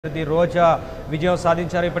రోజా విజయం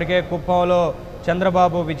సాధించారు. ఇప్పటికే కుప్పంలో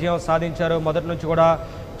చంద్రబాబు విజయం సాధించారు. మొదటి నుంచి కూడా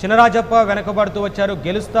చినరాజప్ప వెనకబడుతూ వచ్చారు.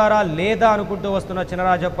 గెలుస్తారా లేదా అనుకుంటూ వస్తున్న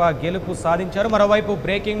చినరాజప్ప గెలుపు సాధించారు. మరోవైపు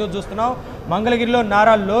బ్రేకింగ్ న్యూస్ చూస్తున్నాం. మంగళగిరిలో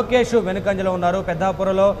నారా లోకేష్ వెనుకంజలో ఉన్నారు.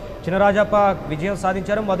 పెద్దాపురంలో చినరాజప్ప విజయం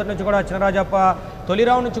సాధించారు. మొదటి నుంచి కూడా చినరాజప్ప తొలి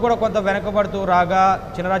రౌండ్ నుంచి కూడా కొంత వెనకబడుతూ రాగా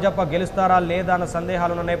చినరాజప్ప గెలుస్తారా లేదా అన్న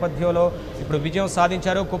సందేహాలు ఉన్న నేపథ్యంలో ఇప్పుడు విజయం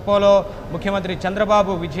సాధించారు. కుప్పంలో ముఖ్యమంత్రి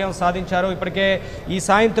చంద్రబాబు విజయం సాధించారు. ఇప్పటికే ఈ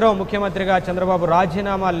సాయంత్రం ముఖ్యమంత్రిగా చంద్రబాబు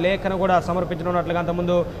రాజీనామా లేఖను కూడా సమర్పించనున్నట్లుగా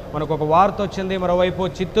అంతకుముందు మనకు ఒక వార్త వచ్చింది. మరోవైపు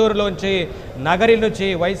చిత్తూరులోంచి నగరి నుంచి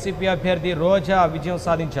వైసీపీ అభ్యర్థి రోజా విజయం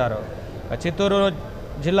సాధించారు. చిత్తూరు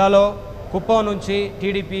జిల్లాలో కుప్పం నుంచి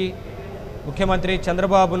టీడీపీ ముఖ్యమంత్రి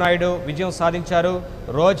చంద్రబాబు నాయుడు విజయం సాధించారు.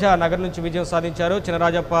 రోజా నగర్ నుంచి విజయం సాధించారు.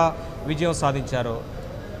 చినరాజప్ప విజయం సాధించారు.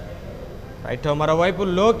 రైట్, మరోవైపు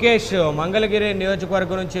లోకేష్ మంగళగిరి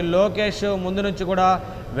నియోజకవర్గం నుంచి లోకేష్ ముందు నుంచి కూడా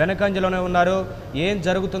వెనకంజలోనే ఉన్నారు. ఏం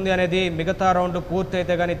జరుగుతుంది అనేది మిగతా రౌండ్ పూర్తి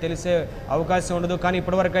అయితే కానీ తెలిసే అవకాశం ఉండదు. కానీ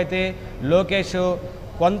ఇప్పటివరకు అయితే లోకేష్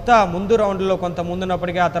కొంత ముందు రౌండ్లో కొంత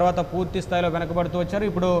ముందున్నప్పటికీ ఆ తర్వాత పూర్తి స్థాయిలో వెనకబడుతూ వచ్చారు.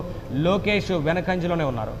 ఇప్పుడు లోకేష్ వెనకంజలోనే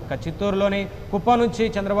ఉన్నారు. ఇక చిత్తూరులోని కుప్పం నుంచి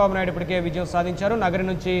చంద్రబాబు నాయుడు ఇప్పటికే విజయం సాధించారు. నగరి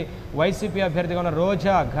నుంచి వైసీపీ అభ్యర్థిగా ఉన్న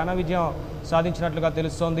రోజా ఘన విజయం సాధించినట్లుగా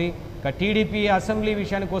తెలుస్తోంది. ఇక టీడీపీ అసెంబ్లీ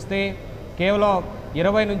విషయానికి వస్తే కేవలం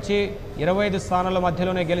 20 నుంచి 25 స్థానాల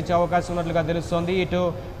మధ్యలోనే గెలిచే అవకాశం ఉన్నట్లుగా తెలుస్తోంది. ఇటు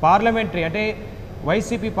పార్లమెంటరీ అంటే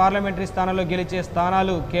వైసీపీ పార్లమెంటరీ స్థానాల్లో గెలిచే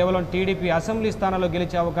స్థానాలు కేవలం టీడీపీ అసెంబ్లీ స్థానాల్లో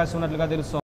గెలిచే అవకాశం ఉన్నట్లుగా తెలుస్తోంది.